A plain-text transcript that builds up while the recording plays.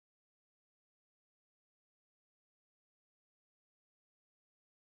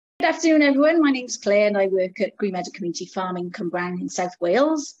Good afternoon, everyone. My name's Claire and I work at Greenmeadow Community Farm in Cwmbran in South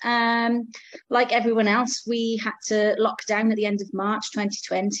Wales. Like everyone else, we had to lock down at the end of March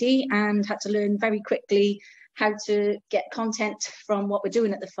 2020 and had to learn very quickly how to get content from what we're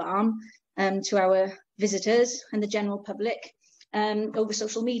doing at the farm to our visitors and the general public over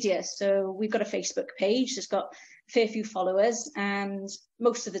social media. So we've got a Facebook page that's got a fair few followers, and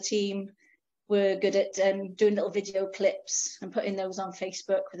most of the team were good at doing little video clips and putting those on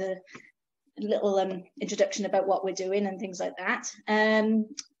Facebook with a little introduction about what we're doing and things like that.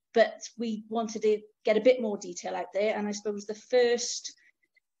 But we wanted to get a bit more detail out there, and I suppose the first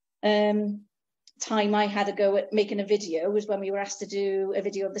time I had a go at making a video was when we were asked to do a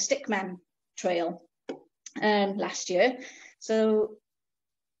video of the Stickman Trail last year. So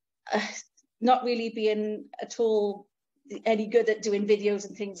not really being at all any good at doing videos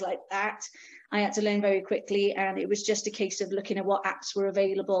and things like that, I had to learn very quickly, and it was just a case of looking at what apps were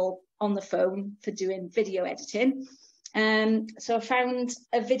available on the phone for doing video editing. So I found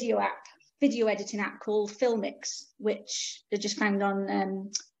a video editing app called Filmix, which I just found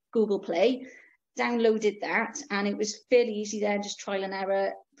on Google Play. Downloaded that, and it was fairly easy there, just trial and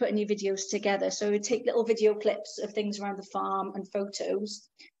error, putting your videos together. So we'd take little video clips of things around the farm and photos,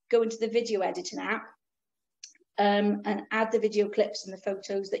 go into the video editing app, and add the video clips and the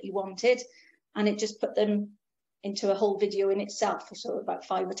photos that you wanted, and it just put them into a whole video in itself, so about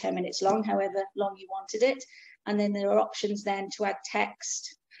 5 or 10 minutes long, however long you wanted it. And then there are options then to add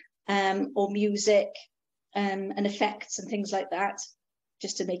text or music and effects and things like that,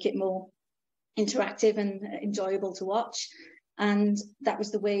 just to make it more interactive and enjoyable to watch. And that was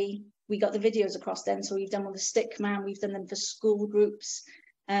the way we got the videos across then. So we've done one with Stickman, we've done them for school groups,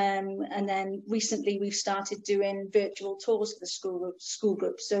 and then recently we've started doing virtual tours for the school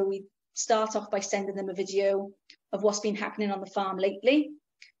groups. So we start off by sending them a video of what's been happening on the farm lately,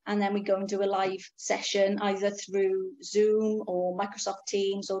 and then we go and do a live session either through Zoom or Microsoft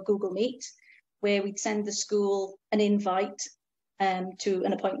Teams or Google Meet, where we'd send the school an invite to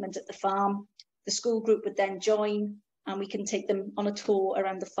an appointment at the farm. The school group would then join, and we can take them on a tour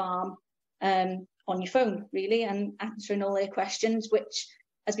around the farm on your phone, really, and answering all their questions, which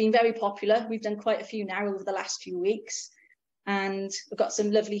has been very popular. We've done quite a few now over the last few weeks, and we've got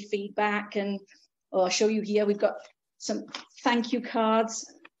some lovely feedback. And I'll show you here, we've got some thank you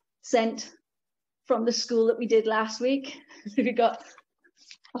cards sent from the school that we did last week. We've got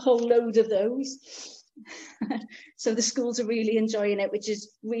a whole load of those. So the schools are really enjoying it, which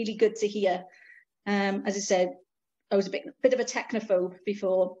is really good to hear. As I said, I was a bit of a technophobe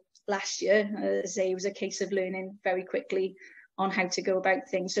before last year. As I say, it was a case of learning very quickly on how to go about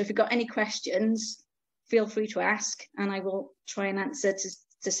things. So if you've got any questions, feel free to ask, and I will try and answer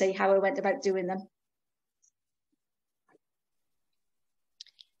to say how I went about doing them.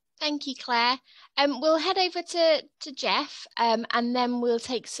 Thank you, Claire. We'll head over to Geoff, and then we'll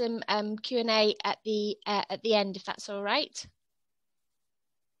take some Q&A at the end, if that's all right.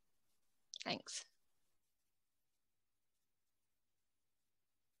 Thanks.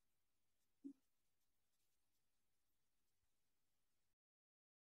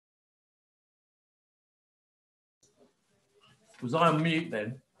 Was I on mute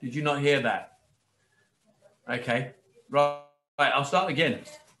then? Did you not hear that? Okay, right. I'll start again.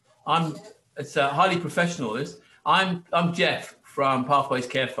 It's highly professional. This. I'm Geoff from Pathways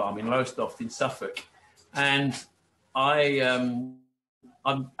Care Farm in Lowestoft in Suffolk, and I'm,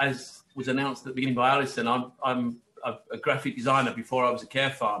 as was announced at the beginning by Alison, I'm a graphic designer before I was a care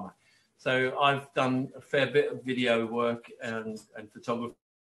farmer. So I've done a fair bit of video work and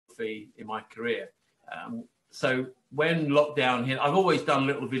photography in my career. So when lockdown hit, I've always done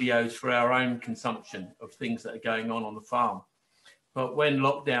little videos for our own consumption of things that are going on the farm. But when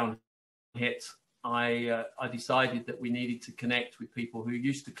lockdown hit, I decided that we needed to connect with people who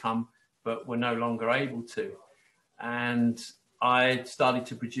used to come but were no longer able to. And I started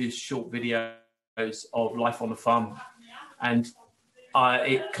to produce short videos of life on the farm. And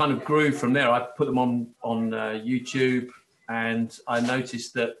it kind of grew from there. I put them on YouTube, and I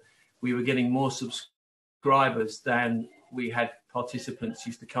noticed that we were getting more subscribers than we had participants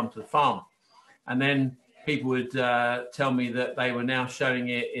used to come to the farm. And then people would tell me that they were now showing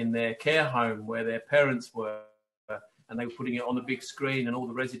it in their care home where their parents were, and they were putting it on the big screen, and all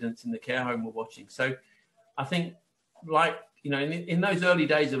the residents in the care home were watching. So I think, like, you know, in those early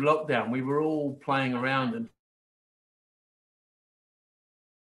days of lockdown, we were all playing around and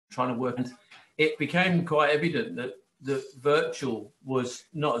trying to work. And it became quite evident that virtual was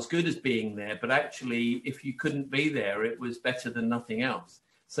not as good as being there, but actually, if you couldn't be there, it was better than nothing else.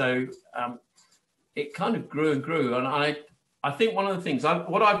 So it kind of grew and grew. And I think one of the things,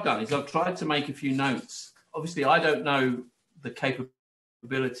 what I've done is I've tried to make a few notes. Obviously, I don't know the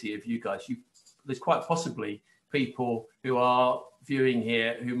capability of you guys. There's quite possibly people who are viewing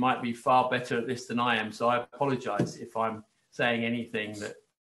here who might be far better at this than I am. So I apologize if I'm saying anything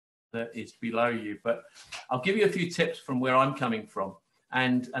that is below you. But I'll give you a few tips from where I'm coming from.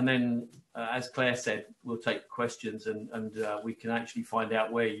 And then, as Claire said, we'll take questions and we can actually find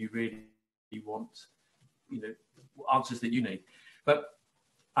out where you really want, answers that you need. But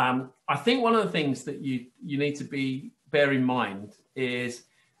I think one of the things that you need to bear in mind is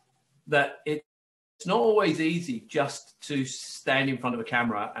that it's not always easy just to stand in front of a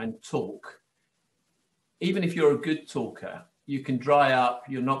camera and talk. Even if you're a good talker, you can dry up,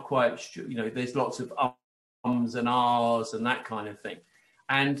 you're not quite sure, there's lots of ums and ahs and that kind of thing.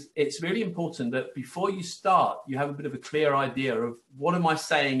 And it's really important that before you start, you have a bit of a clear idea of what am I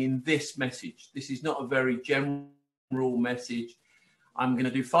saying in this message? This is not a very general message. I'm going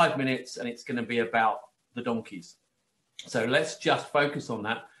to do 5 minutes and it's going to be about the donkeys. So let's just focus on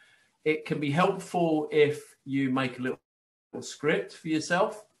that. It can be helpful if you make a little script for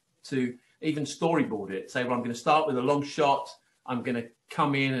yourself to even storyboard it. Say, well, I'm going to start with a long shot. I'm going to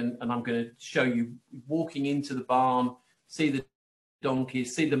come in and I'm going to show you walking into the barn, see the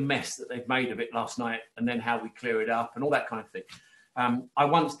donkeys, see the mess that they've made of it last night, and then how we clear it up and all that kind of thing. I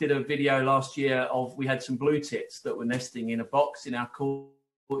once did a video last year of, we had some blue tits that were nesting in a box in our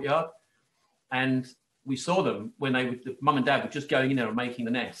courtyard, and we saw them when the mum and dad were just going in there and making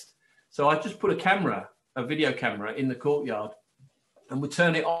the nest. So I just put a video camera in the courtyard and would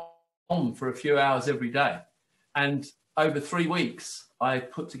turn it on for a few hours every day. And over 3 weeks, I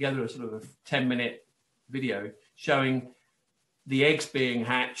put together a sort of a 10-minute video showing the eggs being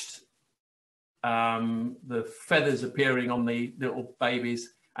hatched, the feathers appearing on the little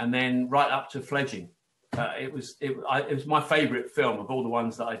babies, and then right up to fledging. It was my favorite film of all the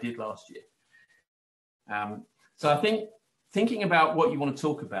ones that I did last year. So I think thinking about what you want to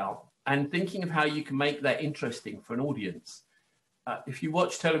talk about and thinking of how you can make that interesting for an audience. If you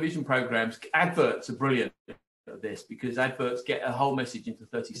watch television programs, adverts are brilliant at this because adverts get a whole message into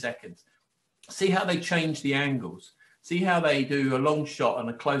 30 seconds. See how they change the angles. See how they do a long shot and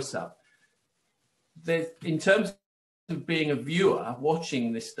a close-up. In terms of being a viewer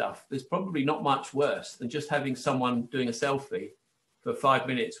watching this stuff, there's probably not much worse than just having someone doing a selfie for 5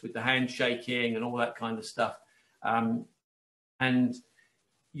 minutes with the hand shaking and all that kind of stuff. And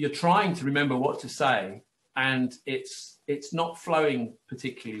you're trying to remember what to say, and it's not flowing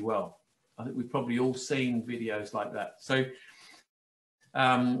particularly well. I think we've probably all seen videos like that. So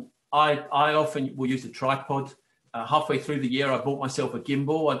I often will use a tripod. Halfway through the year, I bought myself a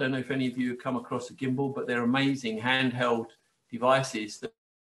gimbal. I don't know if any of you have come across a gimbal, but they're amazing handheld devices that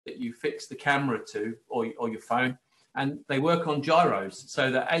you fix the camera to or your phone, and they work on gyros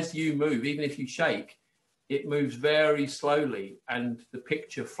so that as you move, even if you shake, it moves very slowly and the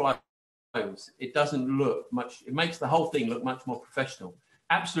picture flows. It doesn't look much, it makes the whole thing look much more professional.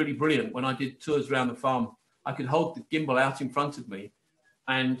 Absolutely brilliant. When I did tours around the farm, I could hold the gimbal out in front of me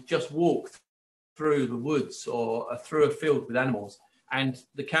and just walk through the woods or through a field with animals, and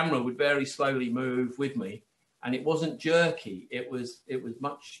the camera would very slowly move with me, and it wasn't jerky. It was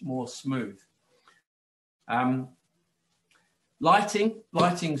much more smooth.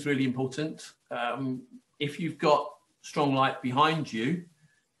 Lighting's really important. If you've got strong light behind you,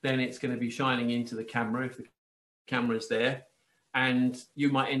 then it's going to be shining into the camera if the camera is there, and you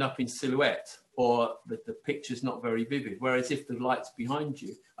might end up in silhouette, or the picture's not very vivid. Whereas if the light's behind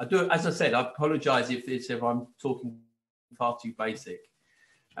you, as I said, I apologize if I'm talking far too basic.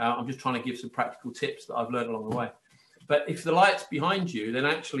 I'm just trying to give some practical tips that I've learned along the way. But if the light's behind you, then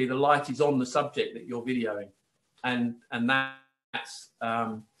actually the light is on the subject that you're videoing, and that's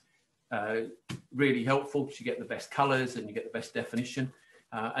really helpful because you get the best colors and you get the best definition.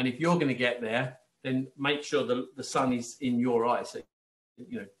 And if you're going to get there, then make sure the sun is in your eyes. So,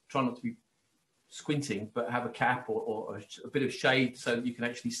 try not to be squinting, but have a cap or a bit of shade so that you can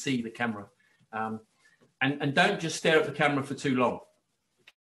actually see the camera. And don't just stare at the camera for too long.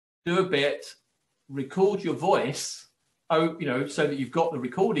 Do a bit, record your voice, so that you've got the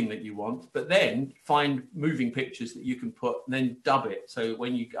recording that you want, but then find moving pictures that you can put and then dub it. So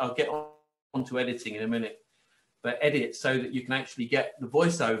I'll get on to editing in a minute, but edit so that you can actually get the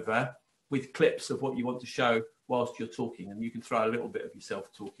voiceover with clips of what you want to show whilst you're talking, and you can throw a little bit of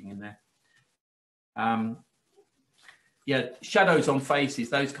yourself talking in there. Shadows on faces,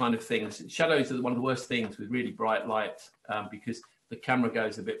 those kind of things. Shadows are one of the worst things with really bright light, because the camera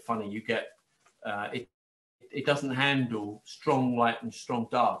goes a bit funny. You get it it doesn't handle strong light and strong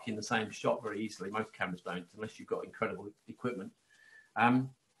dark in the same shot very easily. Most cameras don't, unless you've got incredible equipment.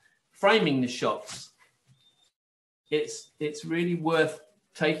 Framing the shots, it's really worth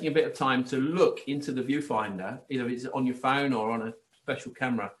taking a bit of time to look into the viewfinder, either it's on your phone or on a special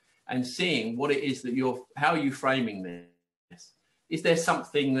camera, and seeing what it is that how are you framing this? Is there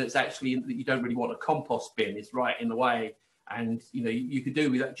something that's actually that you don't really want? A compost bin is right in the way, and you could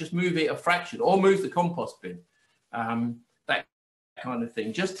do with that, just move it a fraction or move the compost bin, that kind of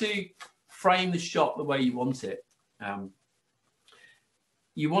thing, just to frame the shot the way you want it.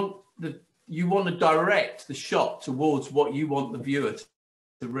 You want to direct the shot towards what you want the viewer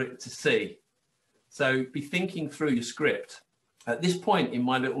to see. So be thinking through your script. At this point in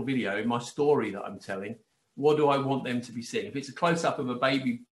my little video, in my story that I'm telling, what do I want them to be seeing? If it's a close-up of a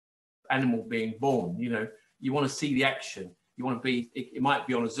baby animal being born, you want to see the action. You want to be, it might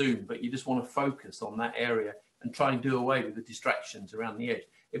be on a zoom, but you just want to focus on that area and try and do away with the distractions around the edge.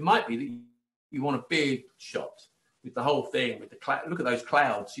 It might be that you want a big shot with the whole thing, with the cloud. Look at those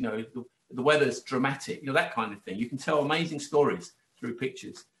clouds, the weather's dramatic, that kind of thing. You can tell amazing stories through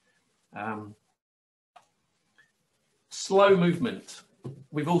pictures. Slow movement.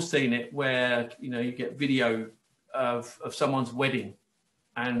 We've all seen it where, you get video of someone's wedding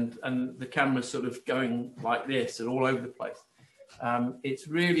and the camera's sort of going like this and all over the place. It's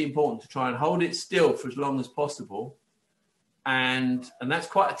really important to try and hold it still for as long as possible. And that's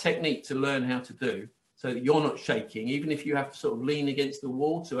quite a technique to learn how to do, so that you're not shaking, even if you have to sort of lean against the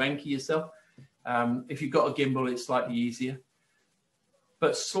wall to anchor yourself. If you've got a gimbal, it's slightly easier.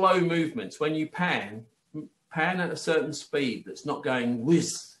 But slow movements, when you pan at a certain speed that's not going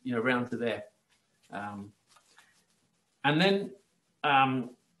whiz, round to there. And then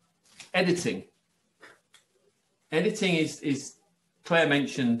editing. Editing is Claire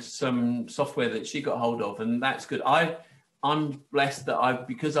mentioned some software that she got hold of, and that's good. I'm blessed that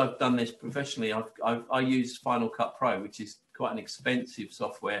because I've done this professionally, I use Final Cut Pro, which is quite an expensive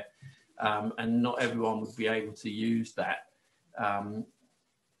software, and not everyone would be able to use that.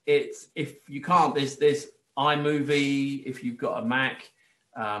 If you can't, there's iMovie if you've got a Mac.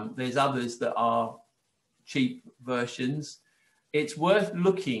 There's others that are cheap versions. It's worth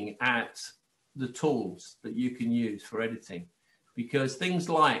looking at the tools that you can use for editing, because things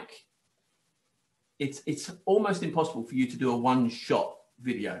like it's almost impossible for you to do a one-shot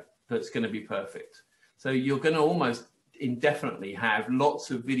video that's going to be perfect. So you're going to almost indefinitely have lots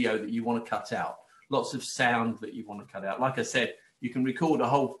of video that you want to cut out, lots of sound that you want to cut out. Like I said, you can record a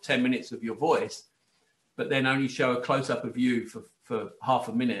whole 10 minutes of your voice, but then only show a close-up of you for half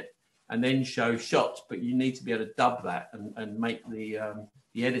a minute and then show shots, but you need to be able to dub that and make the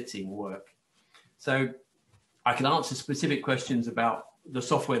editing work. So I can answer specific questions about the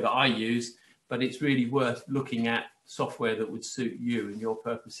software that I use, but it's really worth looking at software that would suit you and your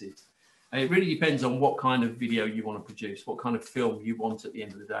purposes. And it really depends on what kind of video you want to produce, what kind of film you want at the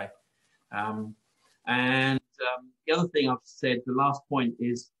end of the day. The other thing I've said, the last point,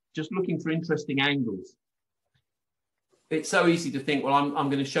 is just looking for interesting angles. It's so easy to think, well, I'm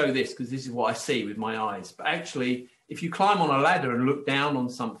going to show this because this is what I see with my eyes. But actually, if you climb on a ladder and look down on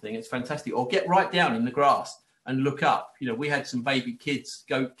something, it's fantastic. Or get right down in the grass and look up. We had some baby kids,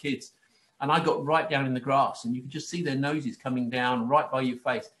 goat kids, and I got right down in the grass and you could just see their noses coming down right by your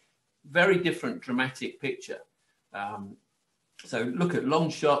face. Very different, dramatic picture. So look at long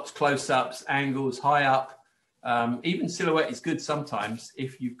shots, close-ups, angles, high up. Even silhouette is good sometimes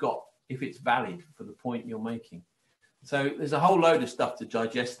if it's valid for the point you're making. So there's a whole load of stuff to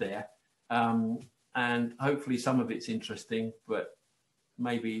digest there, and hopefully some of it's interesting, but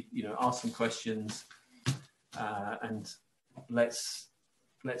maybe ask some questions and let's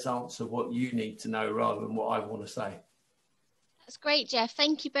answer what you need to know rather than what I want to say. That's great, Geoff.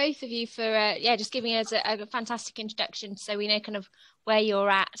 Thank you both of you for just giving us a fantastic introduction, so we know kind of where you're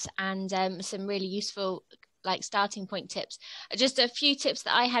at, and some really useful starting point tips. Just a few tips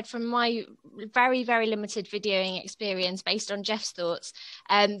that I had from my very, very limited videoing experience based on Geoff's thoughts.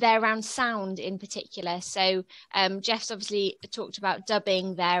 They're around sound in particular. So Geoff's obviously talked about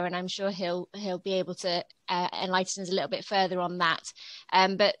dubbing there, and I'm sure he'll be able to enlighten us a little bit further on that.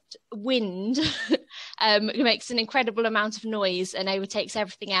 But wind makes an incredible amount of noise and overtakes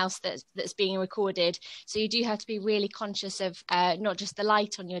everything else that's being recorded. So you do have to be really conscious of not just the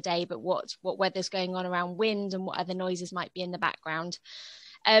light on your day, but what weather's going on around wind and what other noises might be in the background.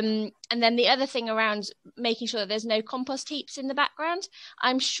 And then the other thing around making sure that there's no compost heaps in the background,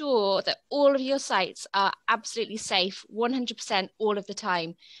 I'm sure that all of your sites are absolutely safe 100% all of the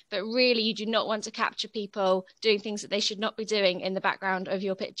time, but really you do not want to capture people doing things that they should not be doing in the background of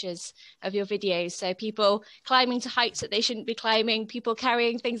your pictures, of your videos. So people climbing to heights that they shouldn't be climbing, people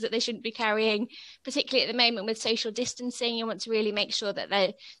carrying things that they shouldn't be carrying, particularly at the moment with social distancing. You want to really make sure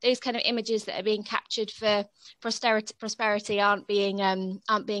that those kind of images that are being captured for prosperity aren't being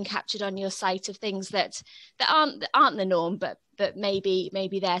captured on your site of things that aren't the norm, but maybe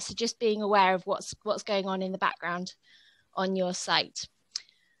there. So just being aware of what's going on in the background on your site.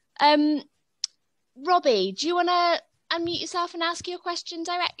 Robbie, do you want to unmute yourself and ask your question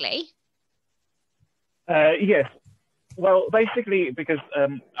directly? Yes. Well, basically, because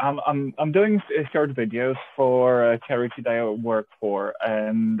I'm doing short videos for a charity that I work for,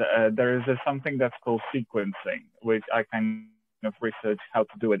 and there is something that's called sequencing, which I kind of research how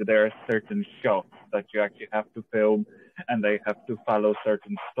to do it. There are certain shots that you actually have to film, and they have to follow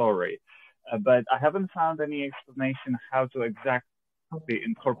certain story. But I haven't found any explanation how to exactly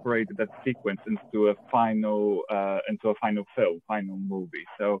incorporate that sequence into a final film, final movie.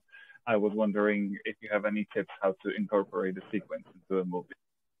 So I was wondering if you have any tips how to incorporate the sequence into a movie.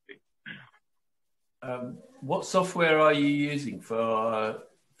 What software are you using for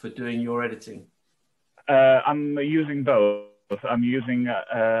doing your editing? I'm using both. I'm using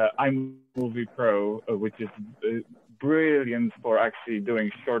iMovie Pro, which is brilliant for actually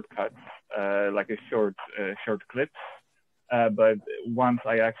doing shortcuts, like a short clips. But once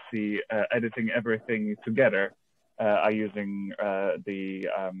I actually editing everything together, I'm using the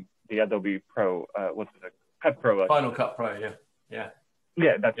Adobe Pro. What's it? Cut Pro. Final Cut Pro. Yeah,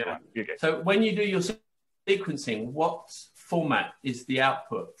 that's one. Okay. So when you do your sequencing, what format is the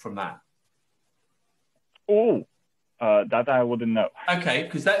output from that? Oh. That I wouldn't know. Okay,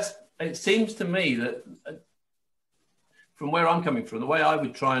 because it seems to me that from where I'm coming from, the way I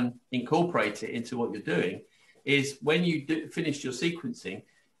would try and incorporate it into what you're doing is when you finish your sequencing,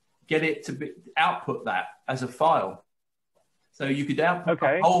 get it to output that as a file. So you could output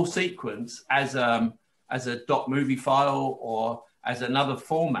the whole sequence as a .movie file or as another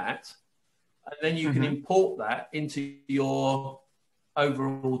format, and then you can import that into your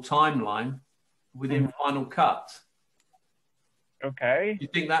overall timeline within Final Cut. Okay. You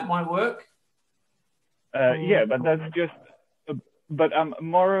think that might work? Yeah, but that's just. But I'm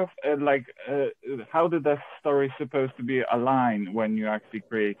more of how did that story supposed to be aligned when you're actually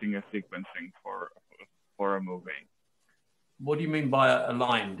creating a sequencing for a movie? What do you mean by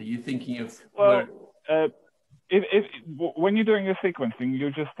aligned? Are you thinking of? Well, when you're doing a sequencing,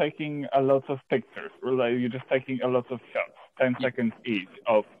 you're just taking a lot of pictures. You're just taking a lot of shots. 10 seconds each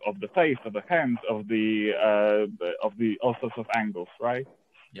of the face, of the hands, of the all sorts of angles, right?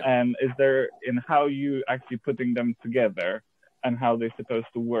 Yeah. And is there in how you actually putting them together and how they're supposed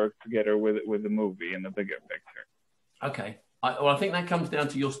to work together with the movie in the bigger picture? Okay. I think that comes down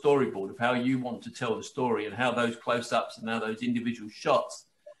to your storyboard of how you want to tell the story and how those close-ups and how those individual shots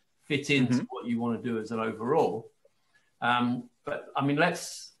fit into what you want to do as an overall. But I mean,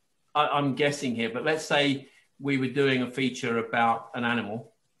 I'm guessing here, but let's say we were doing a feature about an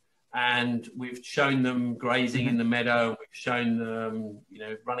animal and we've shown them grazing in the meadow, we've shown them,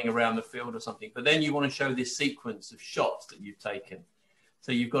 running around the field or something, but then you want to show this sequence of shots that you've taken.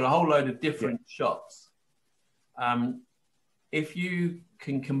 So you've got a whole load of different shots. If you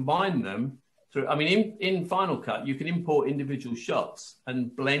can combine them through, in Final Cut, you can import individual shots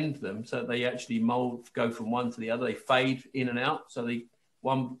and blend them so they actually go from one to the other. They fade in and out. So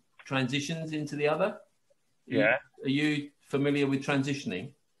one transitions into the other. Yeah. Are you familiar with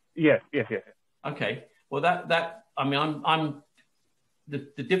transitioning? Yes. Okay. Well,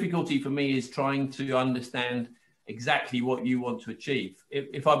 the difficulty for me is trying to understand exactly what you want to achieve.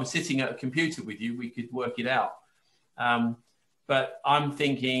 If I was sitting at a computer with you, we could work it out. But I'm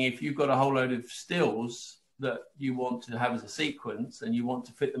thinking if you've got a whole load of stills that you want to have as a sequence and you want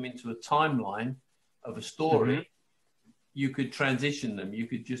to fit them into a timeline of a story, you could transition them. You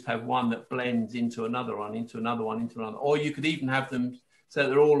could just have one that blends into another one, into another one, into another. Or you could even have them so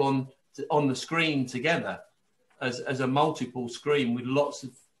they're all on the screen together as a multiple screen with lots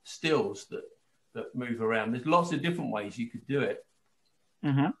of stills that move around. There's lots of different ways you could do it.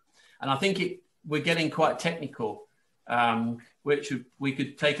 And I think we're getting quite technical, which we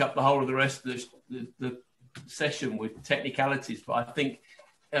could take up the whole of the rest of the session with technicalities. But I think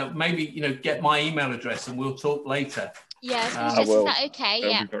maybe, get my email address and we'll talk later. Yeah, is that okay?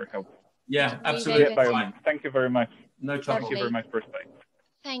 That'll be very helpful. Yeah, absolutely. Yeah, by all means. Thank you very much. No trouble. Thank you very much for staying.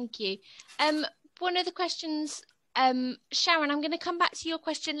 Thank you. One of the questions Sharon, I'm going to come back to your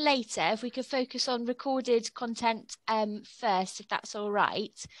question later. If we could focus on recorded content first, if that's all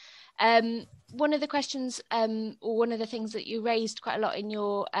right. One of the questions, or one of the things that you raised quite a lot in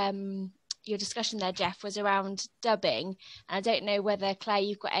your discussion there, Geoff, was around dubbing. And I don't know whether, Claire,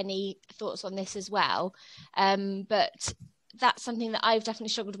 you've got any thoughts on this as well. But that's something that I've definitely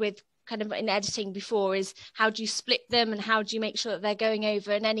struggled with kind of in editing before, is how do you split them and how do you make sure that they're going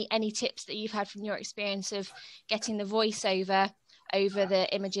over, and any tips that you've had from your experience of getting the voiceover over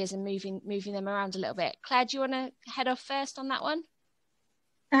the images and moving them around a little bit. Claire, do you want to head off first on that one?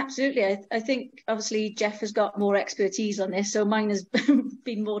 Absolutely. I think obviously Geoff has got more expertise on this, so mine has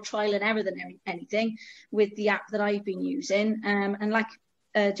been more trial and error than anything with the app that I've been using. And like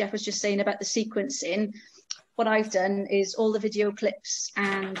Geoff was just saying about the sequencing, what I've done is all the video clips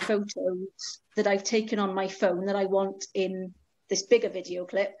and photos that I've taken on my phone that I want in this bigger video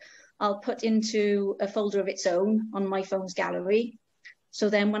clip, I'll put into a folder of its own on my phone's gallery. So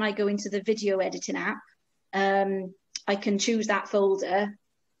then when I go into the video editing app, I can choose that folder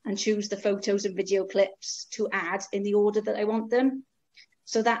and choose the photos and video clips to add in the order that I want them.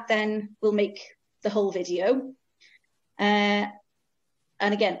 So that then will make the whole video.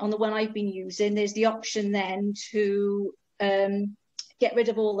 And again, on the one I've been using, there's the option then to get rid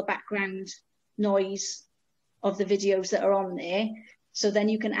of all the background noise of the videos that are on there. So then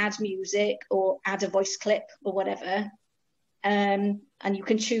you can add music or add a voice clip or whatever. And you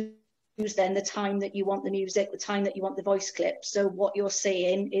can choose then the time that you want the music, the time that you want the voice clip. So what you're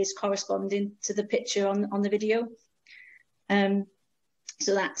saying is corresponding to the picture on the video. So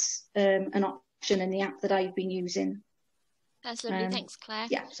that's an option in the app that I've been using. That's lovely. Thanks, Claire.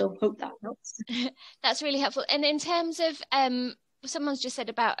 Yeah, so hope that helps. That's really helpful. And in terms of, someone's just said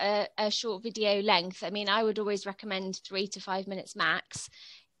about a short video length. I mean, I would always recommend 3 to 5 minutes max.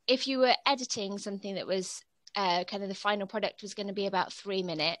 If you were editing something that was kind of the final product was going to be about 3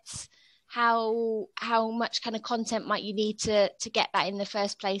 minutes, how much kind of content might you need to get that in the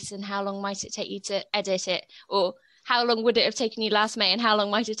first place, and how long might it take you to edit it? Or how long would it have taken you last May, and how long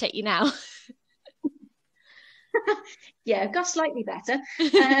might it take you now? Yeah, got slightly better.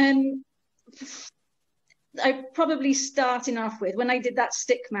 I probably starting off with, when I did that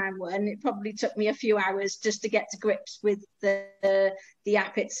Stickman one, it probably took me a few hours just to get to grips with the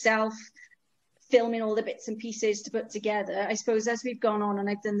app itself, filming all the bits and pieces to put together. I suppose as we've gone on and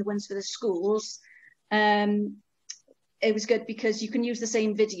I've done the ones for the schools, it was good because you can use the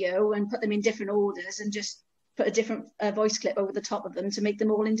same video and put them in different orders and just put a different voice clip over the top of them to make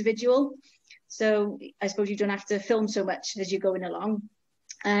them all individual. So I suppose you don't have to film so much as you're going along.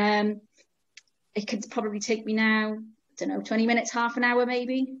 It could probably take me now, I don't know, 20 minutes, half an hour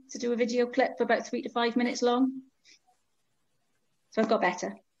maybe, to do a video clip for about 3 to 5 minutes long. So I've got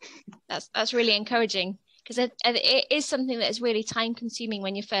better. That's really encouraging, because it is something that is really time consuming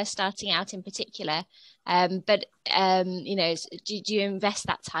when you're first starting out in particular. But you know, do you invest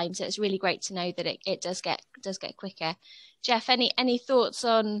that time? So it's really great to know that it does get quicker. Geoff, any thoughts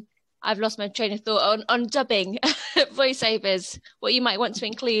on, I've lost my train of thought, on dubbing voiceovers, what you might want to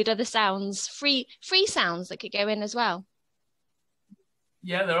include, other sounds, free sounds that could go in as well?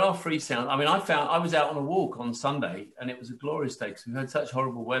 Yeah, there are free sounds. I mean, I was out on a walk on Sunday and it was a glorious day because we had such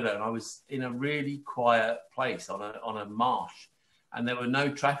horrible weather, and I was in a really quiet place on a marsh, and there were no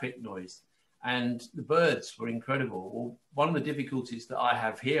traffic noise, and the birds were incredible. Well, one of the difficulties that I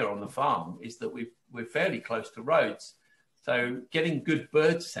have here on the farm is that we're fairly close to roads. So getting good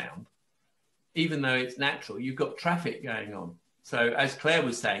bird sound, even though it's natural, you've got traffic going on. So as Claire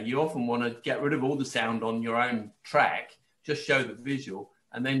was saying, you often want to get rid of all the sound on your own track, just show the visual,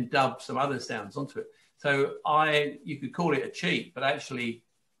 and then dub some other sounds onto it. So you could call it a cheat, but actually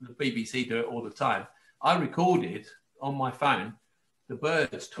the BBC do it all the time. I recorded on my phone the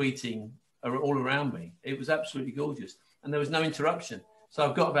birds tweeting all around me. It was absolutely gorgeous. And there was no interruption. So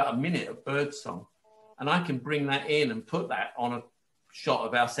I've got about a minute of bird song, and I can bring that in and put that on a shot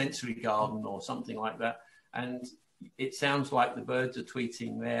of our sensory garden or something like that. And it sounds like the birds are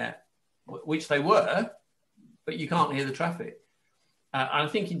tweeting there, which they were, but you can't hear the traffic. And I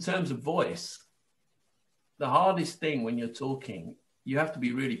think in terms of voice, the hardest thing when you're talking, you have to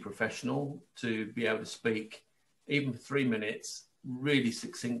be really professional to be able to speak, even for 3 minutes, really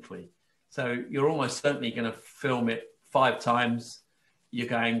succinctly. So you're almost certainly going to film it 5 times. You're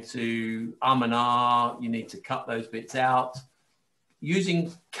going to and ah, you need to cut those bits out.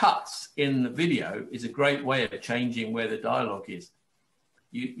 Using cuts in the video is a great way of changing where the dialogue is.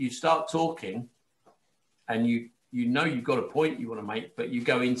 You start talking and you know you've got a point you want to make, but you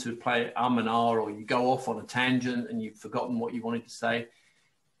go into play and ah, or you go off on a tangent and you've forgotten what you wanted to say.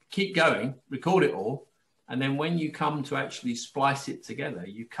 Keep going, record it all, And then when you come to actually splice it together,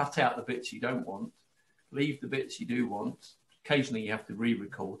 you cut out the bits you don't want, leave the bits you do want. Occasionally you have to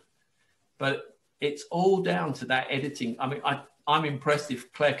re-record, but it's all down to that editing. I mean, I'm impressed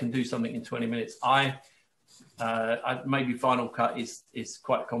if Claire can do something in 20 minutes. Maybe Final Cut is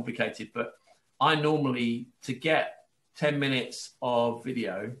quite complicated, but I normally, to get 10 minutes of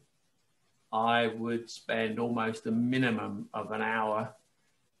video, I would spend almost a minimum of an hour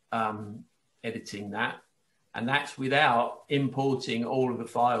editing that. And that's without importing all of the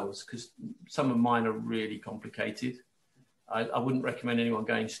files, because some of mine are really complicated. I wouldn't recommend anyone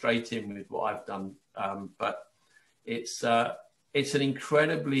going straight in with what I've done, but it's an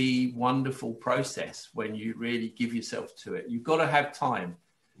incredibly wonderful process when you really give yourself to it. You've got to have time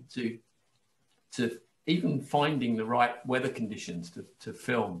to even finding the right weather conditions to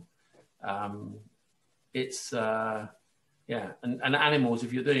film. Yeah, and animals,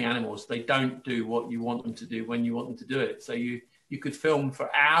 if you're doing animals, they don't do what you want them to do when you want them to do it. So you could film for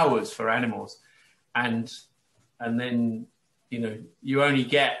hours for animals, and then, you know, you only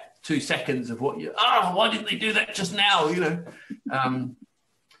get 2 seconds of what you, why didn't they do that just now, you know?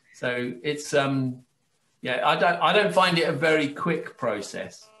 So it's, yeah, I don't find it a very quick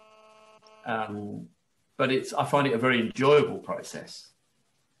process, but I find it a very enjoyable process.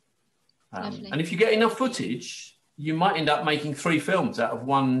 And if you get enough footage, you might end up making 3 films out of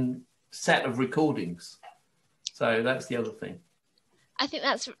 1 set of recordings. So that's the other thing. I think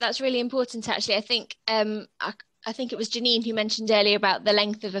that's really important, actually. I think I think it was Janine who mentioned earlier about the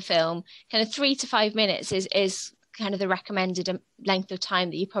length of a film. Kind of 3 to 5 minutes is kind of the recommended length of time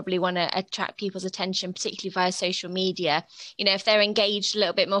that you probably want to attract people's attention, particularly via social media. You know, if they're engaged a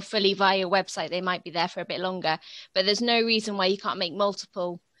little bit more fully via your website, they might be there for a bit longer. But there's no reason why you can't make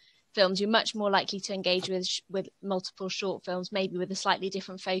multiple films. You're much more likely to engage with multiple short films, maybe with a slightly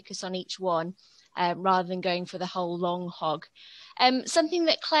different focus on each one, rather than going for the whole long hog. Something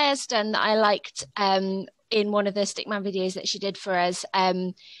that Claire's done that I liked in one of the Stickman videos that she did for us,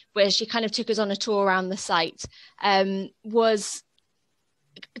 where she kind of took us on a tour around the site, was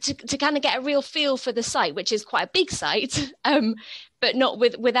to kind of get a real feel for the site, which is quite a big site, but not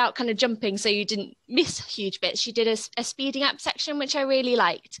without kind of jumping, so you didn't miss huge bits. She did a speeding up section, which I really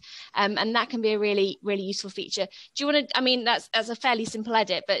liked, and that can be a really, really useful feature. Do you want to, I mean, that's a fairly simple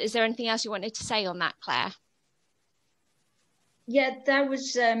edit, but is there anything else you wanted to say on that, Claire? Yeah, that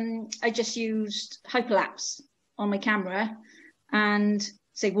was, I just used hyperlapse on my camera and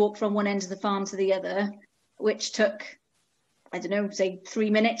say walk from one end of the farm to the other, which took, I don't know, say 3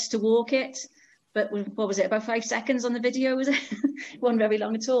 minutes to walk it. But what was it, about 5 seconds on the video, was it? It wasn't very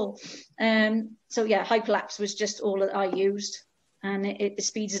long at all. So yeah, hyperlapse was just all that I used, and it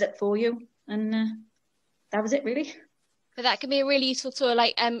speeds it up for you. And that was it, really. But that can be a really useful tool.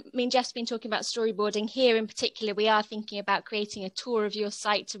 Like, I mean, Geoff's been talking about storyboarding. Here in particular, we are thinking about creating a tour of your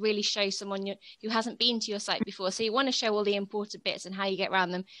site to really show someone who hasn't been to your site before. So you want to show all the important bits and how you get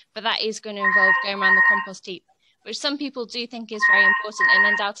around them. But that is going to involve going around the compost heap, which some people do think is very important, and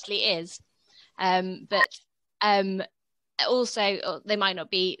undoubtedly is. But also they might not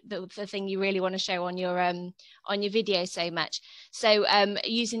be the thing you really want to show on your video so much. So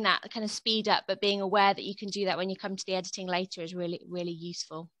using that kind of speed up, but being aware that you can do that when you come to the editing later is really, really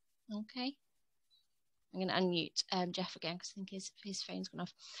useful. Okay, I'm going to unmute Geoff again because I think his phone's gone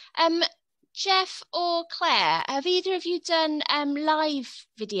off. Geoff or Claire, have either of you done live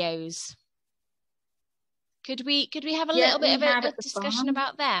videos? Could we have a little bit of a discussion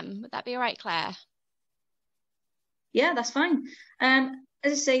about them? Would that be all right, Claire? Yeah, that's fine. As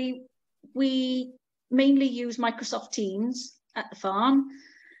I say, we mainly use Microsoft Teams at the farm,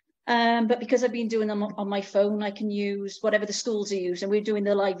 but because I've been doing them on my phone, I can use whatever the schools are using. We're doing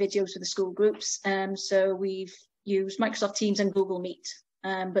the live videos for the school groups, so we've used Microsoft Teams and Google Meet,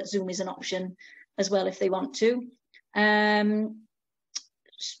 but Zoom is an option as well if they want to.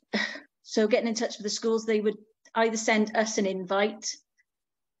 So getting in touch with the schools, they would either send us an invite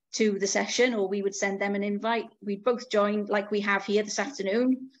to the session, or we would send them an invite. We'd both join, like we have here this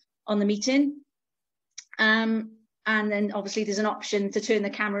afternoon on the meeting. And then obviously there's an option to turn the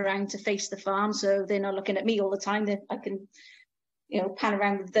camera around to face the farm, so they're not looking at me all the time. I can, you know, pan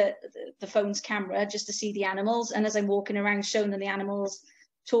around the phone's camera just to see the animals. And as I'm walking around showing them the animals,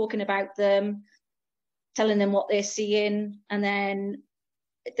 talking about them, telling them what they're seeing, and then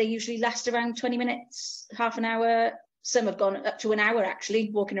they usually last around 20 minutes, half an hour. Some have gone up to an hour actually,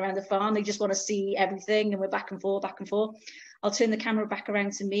 walking around the farm. They just want to see everything, and we're back and forth, back and forth. I'll turn the camera back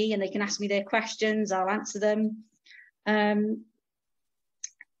around to me and they can ask me their questions. I'll answer them. Yeah,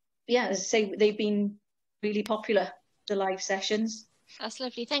 as I say, they've been really popular, the live sessions. That's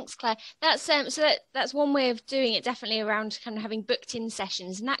lovely. Thanks, Claire. That's that's one way of doing it, definitely, around kind of having booked in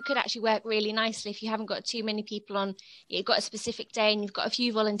sessions, and that could actually work really nicely if you haven't got too many people on. You've got a specific day and you've got a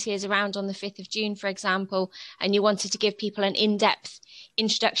few volunteers around on the 5th of June, for example, and you wanted to give people an in-depth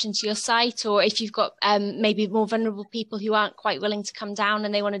introduction to your site, or if you've got maybe more vulnerable people who aren't quite willing to come down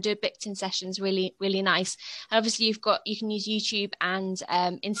and they want to do a booked in sessions, really nice. And obviously you can use YouTube and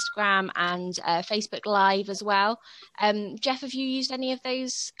Instagram and Facebook Live as well. Geoff, have you used any of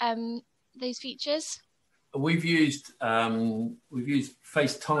those features? We've used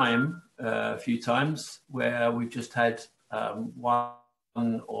FaceTime a few times, where we've just had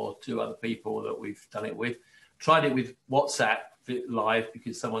one or two other people that we've done it with. Tried it with WhatsApp Live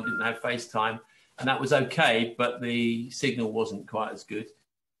because someone didn't have FaceTime, and that was okay, but the signal wasn't quite as good.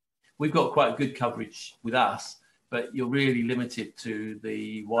 We've got quite good coverage with us, but you're really limited to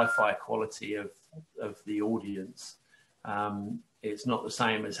the Wi-Fi quality of the audience. It's not the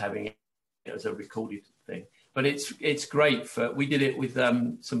same as having it as a recorded thing, but it's great for. We did it with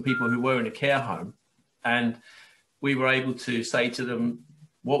some people who were in a care home, and we were able to say to them,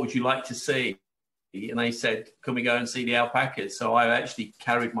 "What would you like to see?" And they said, "Can we go and see the alpacas?" So I actually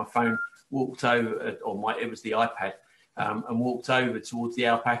carried my phone, walked over, or it was the iPad, and walked over towards the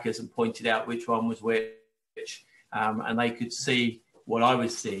alpacas and pointed out which one was which, and they could see what I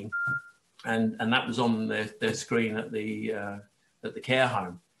was seeing, and that was on their screen at the care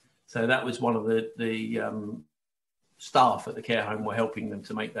home. So that was one of the staff at the care home were helping them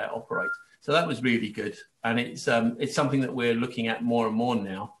to make that operate. So that was really good, and it's something that we're looking at more and more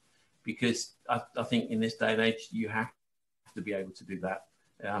now, because I think in this day and age you have to be able to do that.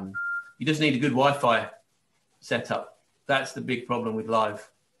 You just need a good Wi-Fi setup. That's the big problem with live.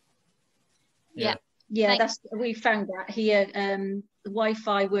 Yeah. We found that here. The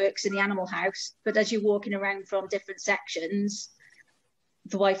Wi-Fi works in the animal house, but as you're walking around from different sections,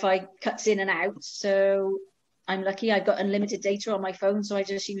 the Wi-Fi cuts in and out. So I'm lucky I've got unlimited data on my phone, so I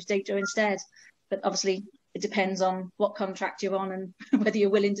just use data instead. But obviously it depends on what contract you're on and whether you're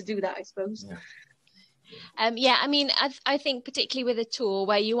willing to do that, I suppose. Yeah. I mean, I think particularly with a tour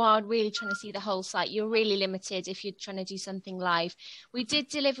where you are really trying to see the whole site, you're really limited if you're trying to do something live. We did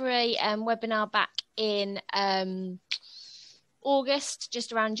deliver a webinar back in August,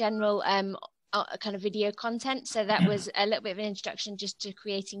 just around general kind of video content. So that was a little bit of an introduction just to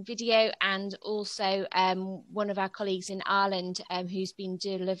creating video, and also one of our colleagues in Ireland who's been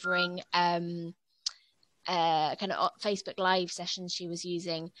delivering kind of Facebook Live sessions she was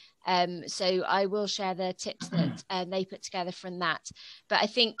using. So I will share the tips that they put together from that. But I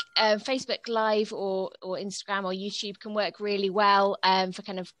think Facebook Live or Instagram or YouTube can work really well for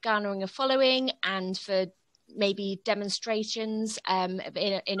kind of garnering a following and for maybe demonstrations in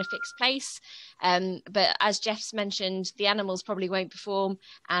a fixed place. But as Geoff's mentioned, the animals probably won't perform.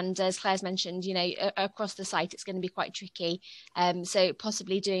 And as Claire's mentioned, you know, across the site, it's going to be quite tricky. So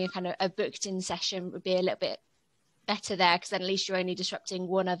possibly doing a kind of a booked in session would be a little bit better there, because then at least you're only disrupting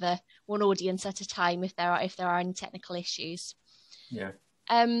one audience at a time if there are any technical issues. Yeah.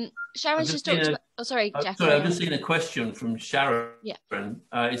 Sharon's just talked about, sorry, Geoff. Sorry, I've just seen a question from Sharon. Yeah.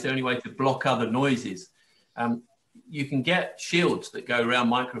 Is there any way to block other noises? You can get shields that go around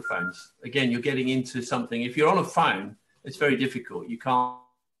microphones. Again, you're getting into something. If you're on a phone, it's very difficult. You can't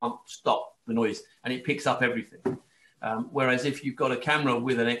stop the noise, and it picks up everything. Whereas if you've got a camera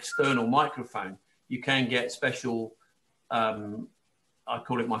with an external microphone, you can get special, I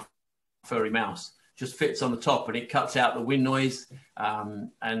call it my furry mouse, just fits on the top and it cuts out the wind noise.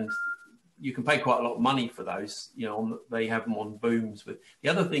 And you can pay quite a lot of money for those. You know, they have them on booms. But the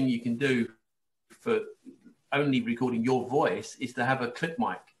other thing you can do for only recording your voice is to have a clip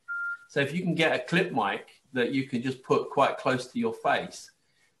mic. So if you can get a clip mic that you can just put quite close to your face,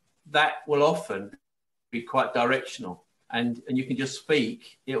 that will often be quite directional, and you can just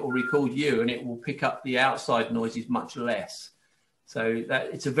speak, it will record you and it will pick up the outside noises much less. So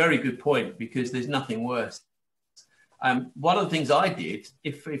that it's a very good point, because there's nothing worse. One of the things I did,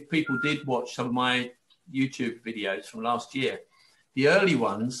 if people did watch some of my YouTube videos from last year, the early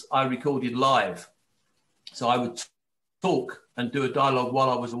ones I recorded live. So I would talk and do a dialogue while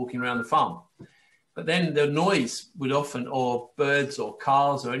I was walking around the farm. But then the noise would often, or birds or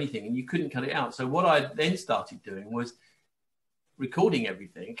cars or anything, and you couldn't cut it out. So what I then started doing was recording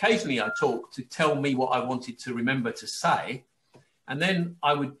everything. Occasionally I talked to tell me what I wanted to remember to say. And then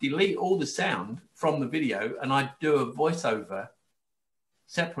I would delete all the sound from the video and I'd do a voiceover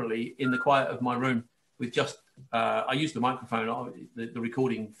separately in the quiet of my room with just, I used the microphone, the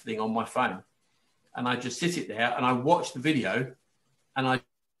recording thing on my phone. And I just sit it there and I watch the video and I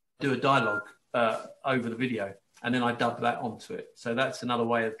do a dialogue over the video. and then I dub that onto it. So that's another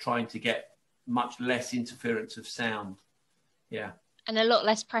way of trying to get much less interference of sound. Yeah. And a lot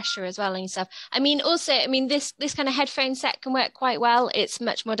less pressure as well on yourself. I mean, also, I mean, this kind of headphone set can work quite well. It's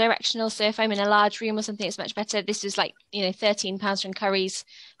much more directional. So if I'm in a large room or something, it's much better. This is like, you know, £13 from Curry's,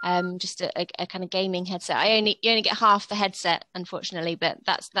 just a kind of gaming headset. You only get half the headset, unfortunately, but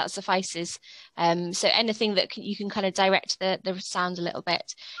that suffices. So anything that you can kind of direct the sound a little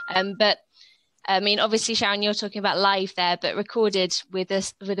bit. But I mean, obviously, Sharon, you're talking about live there, but recorded with a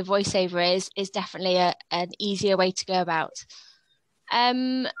voiceover is definitely an easier way to go about.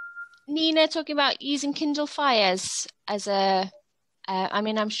 Nina, talking about using Kindle Fires as a, I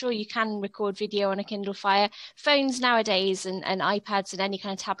mean, I'm sure you can record video on a Kindle Fire. Phones nowadays and iPads and any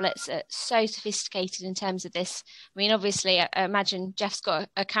kind of tablets are so sophisticated in terms of this. I mean, obviously, I imagine Geoff's got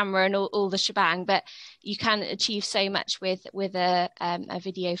a camera and all the shebang, but you can achieve so much with a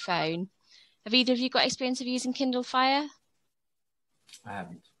video phone. Have either of you got experience of using Kindle Fire? I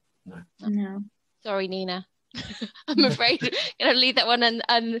haven't, no. No. Sorry, Nina. I'm afraid I'm going to leave that one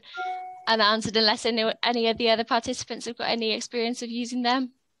unanswered unless any of the other participants have got any experience of using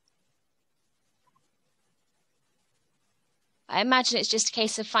them. I imagine it's just a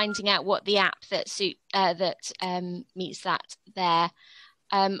case of finding out what the app that meets that there.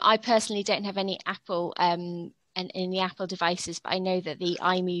 I personally don't have any Apple in the Apple devices, but I know that the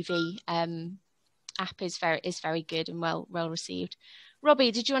iMovie app is very good and well received.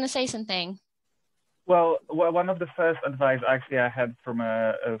 Robbie, did you want to say something? Well, one of the first advice actually I had from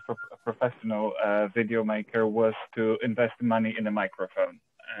a professional video maker was to invest money in a microphone.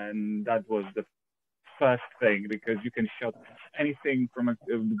 And that was the first thing, because you can shoot anything from a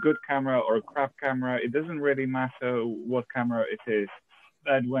good camera or a crap camera. It doesn't really matter what camera it is.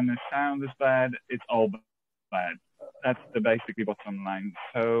 But when the sound is bad, it's all bad. That's basically bottom line.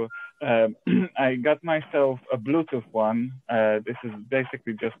 So I got myself a Bluetooth one. This is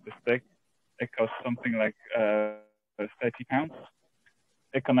basically just a stick. It costs something like £30.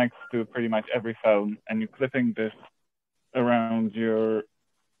 It connects to pretty much every phone, and you're clipping this around your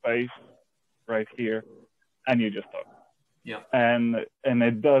face right here, and you just talk. Yeah. And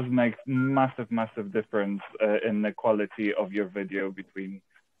it does make massive difference in the quality of your video between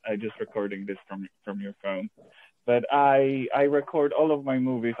just recording this from your phone. But I record all of my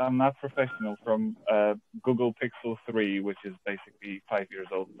movies. I'm not professional, from Google Pixel 3, which is basically 5 years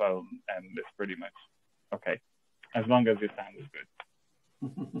old phone, and it's pretty much okay, as long as your sound is good.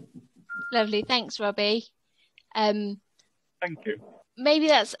 Lovely, thanks, Robbie. Thank you. Maybe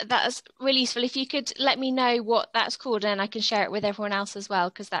that's really useful. If you could let me know what that's called, and I can share it with everyone else as well,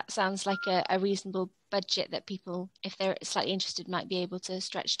 because that sounds like a reasonable budget that people, if they're slightly interested, might be able to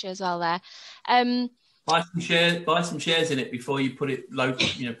stretch to as well there. Buy some shares in it before you put it local,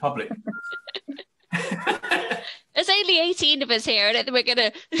 public. There's only 18 of us here. I don't think we're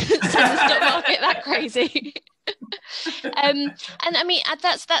going to send the stock market that crazy. And I mean,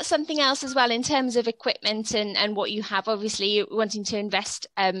 that's something else as well in terms of equipment and what you have. Obviously, you're wanting to invest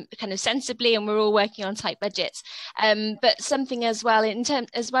kind of sensibly, and we're all working on tight budgets. But something as well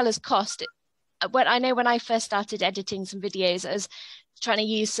as well as cost. When I first started editing some videos, I was trying to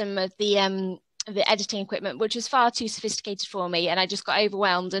use some of the editing equipment, which was far too sophisticated for me, and I just got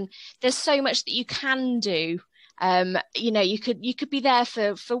overwhelmed. And there's so much that you can do. You could be there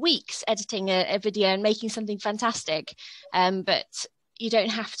for weeks editing a video and making something fantastic, but you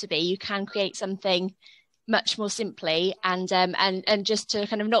don't have to be. You can create something much more simply, and just to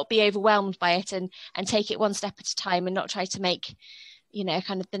kind of not be overwhelmed by it, and take it one step at a time, and not try to make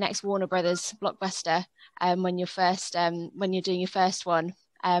kind of the next Warner Brothers blockbuster when you're doing your first one.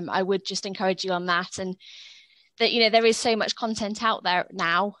 I would just encourage you on that, and that there is so much content out there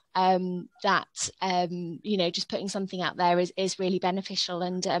now that just putting something out there is really beneficial,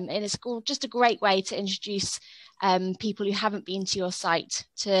 and it's just a great way to introduce people who haven't been to your site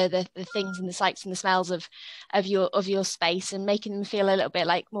to the things and the sights and the smells of your space, and making them feel a little bit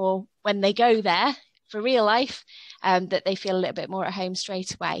like more when they go there for real life, that they feel a little bit more at home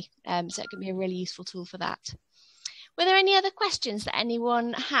straight away. So it can be a really useful tool for that. Were there any other questions that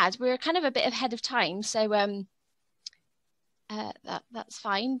anyone had? We're kind of a bit ahead of time, so that's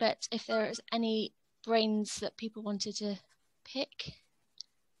fine. But if there's any brains that people wanted to pick,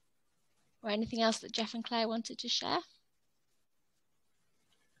 or anything else that Geoff and Claire wanted to share?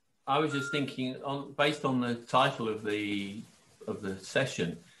 I was just thinking, based on the title of the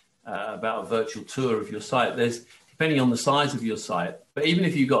session, about a virtual tour of your site. There's, depending on the size of your site, but even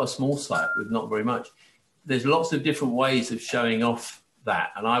if you've got a small site with not very much, there's lots of different ways of showing off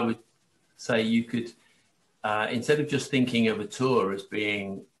that. And I would say you could, instead of just thinking of a tour as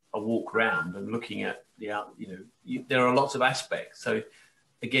being a walk around and looking at there are lots of aspects. So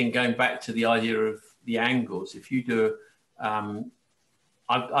again, going back to the idea of the angles, if you do,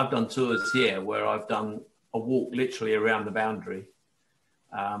 I've done tours here where I've done a walk literally around the boundary,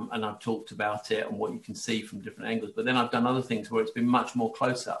 and I've talked about it and what you can see from different angles. But then I've done other things where it's been much more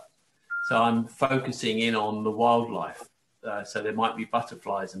close up. So I'm focusing in on the wildlife. So there might be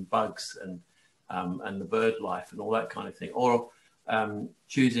butterflies and bugs and the bird life and all that kind of thing. Or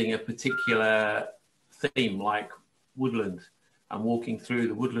choosing a particular theme like woodland and walking through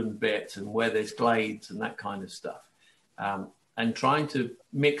the woodland bit and where there's glades and that kind of stuff. And trying to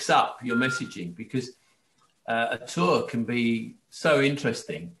mix up your messaging, because a tour can be so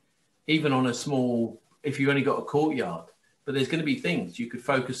interesting, even on a small, if you've only got a courtyard, but there's going to be things you could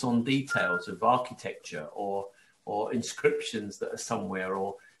focus on, details of architecture or inscriptions that are somewhere,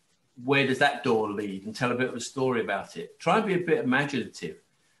 or where does that door lead, and tell a bit of a story about it. Try and be a bit imaginative.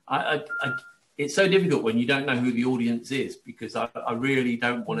 It's so difficult when you don't know who the audience is, because I really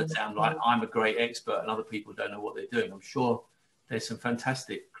don't want to sound like I'm a great expert and other people don't know what they're doing. I'm sure there's some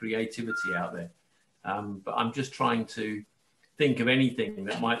fantastic creativity out there. But I'm just trying to think of anything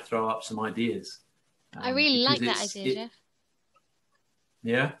that might throw up some ideas. I really like that idea, Geoff.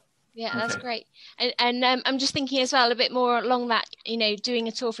 Yeah? Yeah, that's great. And I'm just thinking as well a bit more along that, doing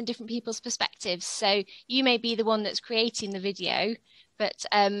a tour from different people's perspectives. So you may be the one that's creating the video, but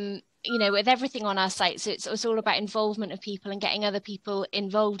with everything on our site, so it's all about involvement of people and getting other people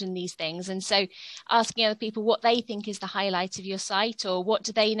involved in these things. And so asking other people what they think is the highlight of your site, or what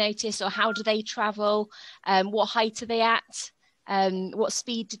do they notice, or how do they travel, what height are they at, what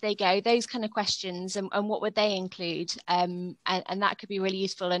speed did they go, those kind of questions, and what would they include, and that could be really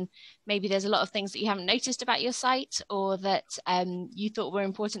useful. And maybe there's a lot of things that you haven't noticed about your site, or that you thought were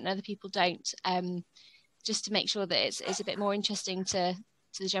important and other people don't, just to make sure that it's a bit more interesting to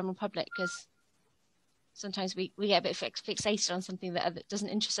the general public, because sometimes we get a bit fixated on something that doesn't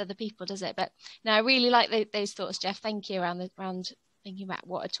interest other people, does it? But no, I really like those thoughts, Geoff. Thank you around thinking about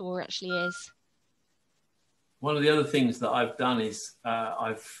what a tour actually is. One of the other things that I've done is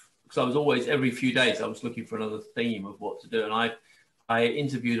because I was always, every few days I was looking for another theme of what to do, and I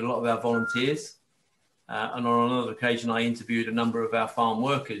interviewed a lot of our volunteers, and on another occasion I interviewed a number of our farm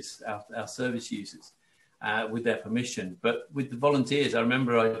workers, our service users, with their permission. But with the volunteers, I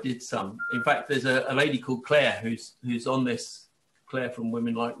remember I did some. In fact, there's a lady called Claire who's on this, Claire from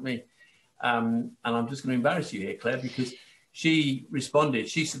Women Like Me. And I'm just going to embarrass you here, Claire, because she responded.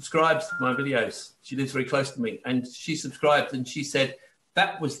 She subscribes to my videos. She lives very close to me. And she subscribed and she said,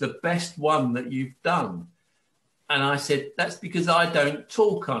 "That was the best one that you've done." And I said, "That's because I don't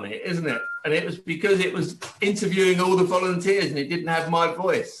talk on it, isn't it?" And it was because it was interviewing all the volunteers and it didn't have my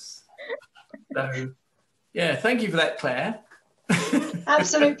voice. So... yeah, thank you for that, Claire.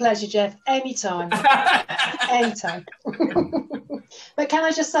 Absolute pleasure, Geoff. Anytime. Anytime. But can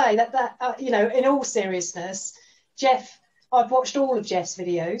I just say that in all seriousness, Geoff, I've watched all of Geoff's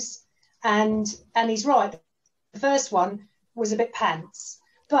videos, and he's right. The first one was a bit pants.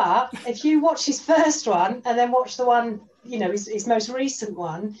 But if you watch his first one and then watch the one, his most recent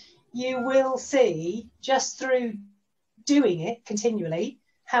one, you will see, just through doing it continually,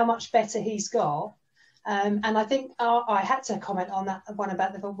 how much better he's got. And I think I had to comment on that one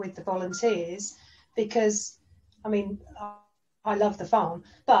about with the volunteers, because I love the farm,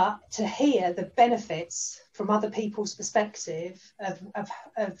 but to hear the benefits from other people's perspective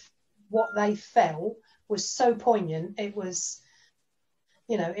of what they felt was so poignant. It was,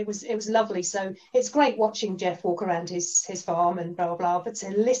 it was lovely. So it's great watching Geoff walk around his farm and blah, blah, blah, but to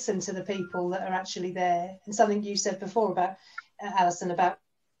listen to the people that are actually there, and something you said before about Alison, about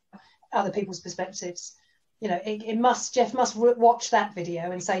other people's perspectives, Geoff must watch that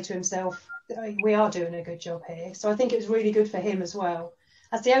video and say to himself, we are doing a good job here. So I think it was really good for him as well.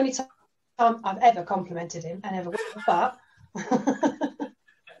 That's the only time I've ever complimented him, and ever will, but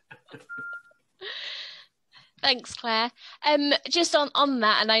Thanks, Claire. Just on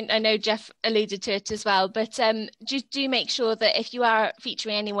that, and I know Geoff alluded to it as well, but just do make sure that if you are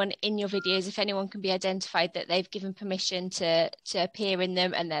featuring anyone in your videos, if anyone can be identified, that they've given permission to appear in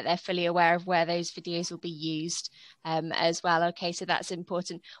them, and that they're fully aware of where those videos will be used as well. Okay, so that's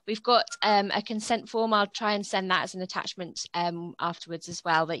important. We've got a consent form. I'll try and send that as an attachment afterwards as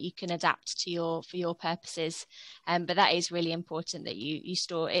well, that you can adapt to for your purposes. But that is really important, that you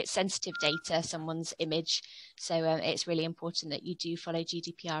store, it's sensitive data, someone's image. So it's really important that you do follow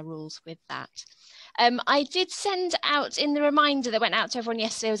GDPR rules with that. I did send out, in the reminder that went out to everyone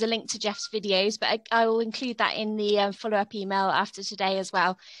yesterday, was a link to Geoff's videos, but I will include that in the follow-up email after today as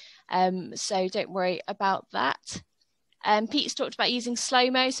well. So don't worry about that. Pete's talked about using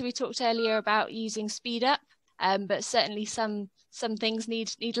slow-mo, so we talked earlier about using speed up, but certainly some things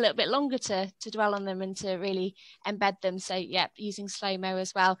need a little bit longer to dwell on them and to really embed them. So yeah, using slow-mo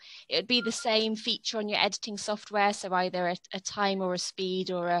as well. It would be the same feature on your editing software, so either a time or a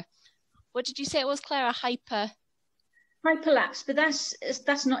speed or a, what did you say it was, Claire? A hyperlapse, but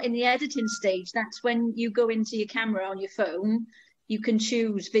that's not in the editing stage. That's when you go into your camera on your phone. You can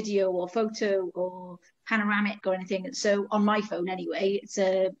choose video or photo or panoramic or anything. So on my phone anyway, it's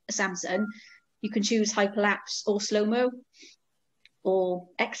a Samsung, you can choose hyperlapse or slow-mo or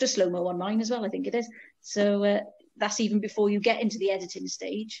extra slow-mo on mine as well, I think it is. So that's even before you get into the editing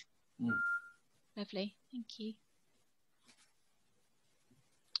stage. Lovely, thank you.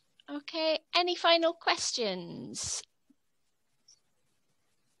 Okay, any final questions?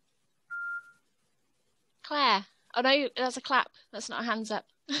 Claire? Oh no, that's a clap. That's not a hands up.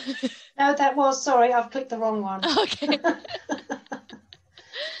 No, that was, sorry, I've clicked the wrong one. Okay.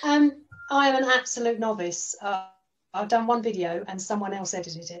 I am an absolute novice. I've done one video and someone else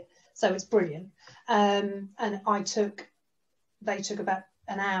edited it, so it's brilliant. And they took about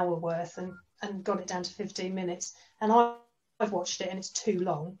an hour worth and got it down to 15 minutes. And I've watched it and it's too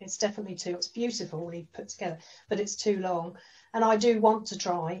long. It's definitely too, it's beautifully put together, but it's too long. And I do want to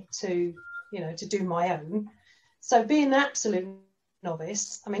try to, to do my own. So being an absolute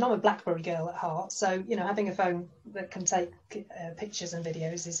novice, I mean, I'm a BlackBerry girl at heart, so having a phone that can take pictures and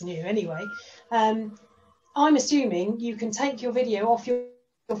videos is new anyway. I'm assuming you can take your video off your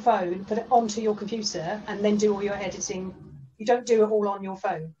phone, put it onto your computer, and then do all your editing. You don't do it all on your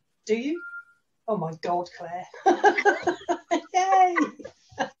phone, do you? Oh my God, Claire! Yay!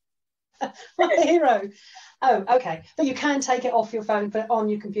 What a hero! Oh, okay, but you can take it off your phone, put it on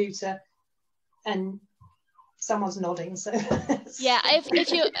your computer, and someone's nodding, so yeah, if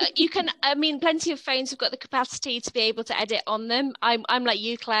you can, I mean, plenty of phones have got the capacity to be able to edit on them. I'm like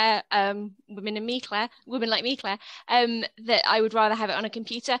you, Claire, women like me, Claire, that I would rather have it on a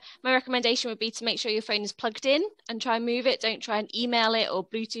computer. My recommendation would be to make sure your phone is plugged in and try and move it. Don't try and email it or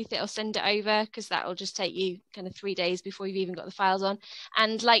Bluetooth it or send it over, because that will just take you kind of 3 days before you've even got the files on.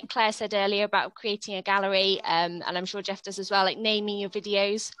 And like Claire said earlier about creating a gallery, and I'm sure Geoff does as well, like naming your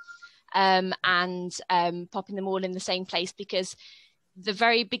videos and popping them all in the same place, because the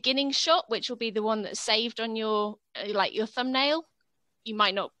very beginning shot, which will be the one that's saved on your your thumbnail, you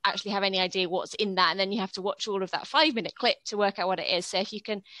might not actually have any idea what's in that, and then you have to watch all of that 5-minute clip to work out what it is. So if you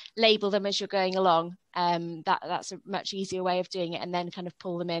can label them as you're going along, that's a much easier way of doing it, and then kind of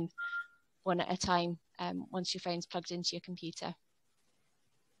pull them in one at a time once your phone's plugged into your computer.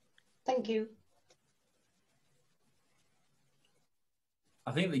 Thank you.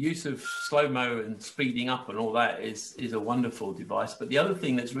 I think the use of slow-mo and speeding up and all that is a wonderful device. But the other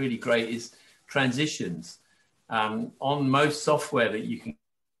thing that's really great is transitions. On most software that you can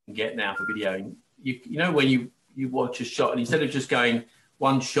get now for videoing, you know when you watch a shot and instead of just going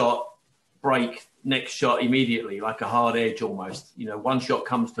one shot, break, next shot immediately, like a hard edge almost, one shot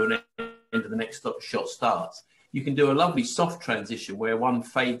comes to an end and the next shot starts. You can do a lovely soft transition where one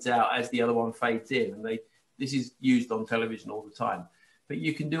fades out as the other one fades in. And this is used on television all the time. But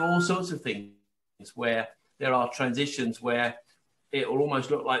you can do all sorts of things where there are transitions where it will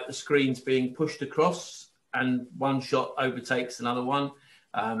almost look like the screen's being pushed across and one shot overtakes another one.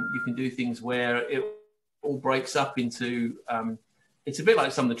 You can do things where it all breaks up into, it's a bit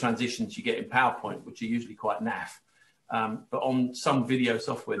like some of the transitions you get in PowerPoint, which are usually quite naff. But on some video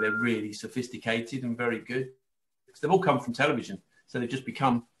software, they're really sophisticated and very good. Because they've all come from television, so they've just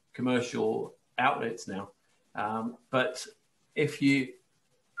become commercial outlets now. But if you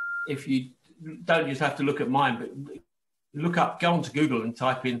don't just have to look at mine, but go onto Google and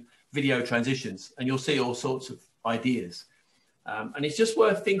type in video transitions and you'll see all sorts of ideas. And it's just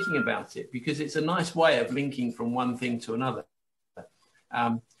worth thinking about it because it's a nice way of linking from one thing to another.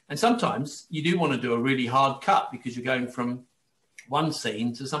 And sometimes you do want to do a really hard cut because you're going from one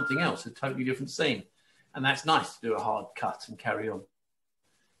scene to something else, a totally different scene. And that's nice to do a hard cut and carry on.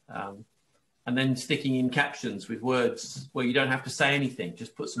 And then sticking in captions with words where you don't have to say anything,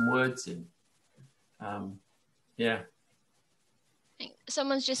 just put some words in. Yeah.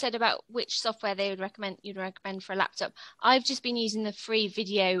 Someone's just said about which software you'd recommend for a laptop. I've just been using the free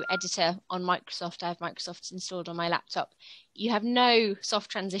video editor on Microsoft. I have Microsoft installed on my laptop. You have no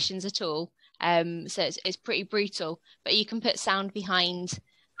soft transitions at all. So it's pretty brutal, but you can put sound behind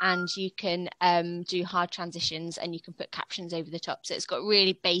and you can do hard transitions and you can put captions over the top. So it's got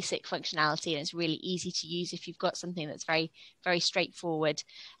really basic functionality and it's really easy to use if you've got something that's very, very straightforward.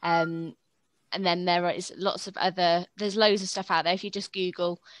 And then there is lots of there's loads of stuff out there if you just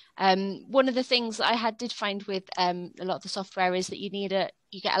Google. One of the things that I did find with a lot of the software is that you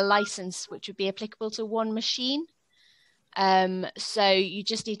get a license which would be applicable to one machine. So you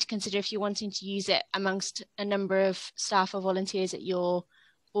just need to consider if you're wanting to use it amongst a number of staff or volunteers at your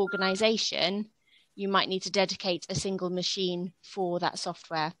organisation, you might need to dedicate a single machine for that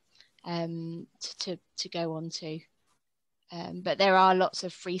software to go on to. But there are lots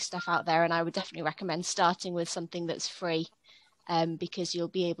of free stuff out there, and I would definitely recommend starting with something that's free, because you'll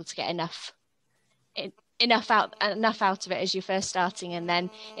be able to get enough out of it as you're first starting, and then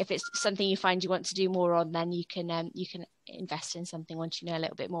if it's something you find you want to do more on, then you can invest in something once you know a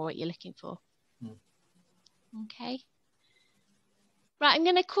little bit more what you're looking for. Okay. Right, I'm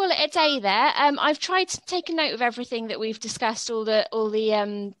going to call it a day there. I've tried to take a note of everything that we've discussed, all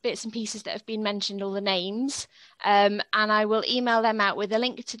the bits and pieces that have been mentioned, all the names, and I will email them out with a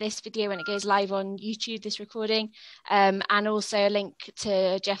link to this video when it goes live on YouTube, this recording, and also a link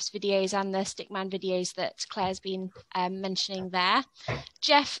to Geoff's videos and the Stickman videos that Claire's been mentioning there.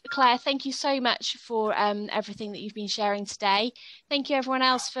 Geoff, Claire, thank you so much for everything that you've been sharing today. Thank you everyone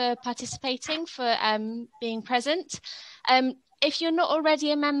else for participating, for being present. If you're not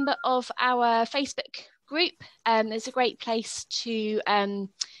already a member of our Facebook group, it's a great place to kind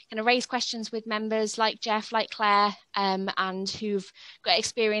of raise questions with members like Geoff, like Claire, and who've got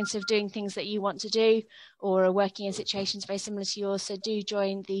experience of doing things that you want to do or are working in situations very similar to yours. So do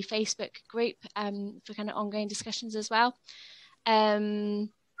join the Facebook group for kind of ongoing discussions as well. I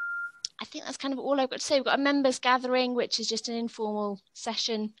think that's kind of all I've got to say. We've got a members gathering, which is just an informal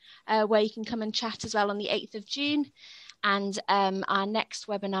session where you can come and chat as well on the 8th of June. And our next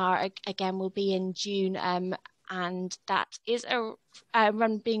webinar, again, will be in June, and that is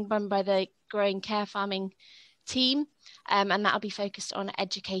being run by the Growing Care Farming team, and that'll be focused on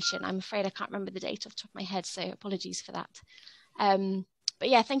education. I'm afraid I can't remember the date off the top of my head, so apologies for that. But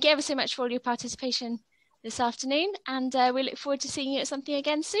yeah, thank you ever so much for all your participation this afternoon, and we look forward to seeing you at something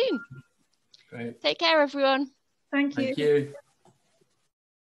again soon. Great. Take care, everyone. Thank you. Thank you.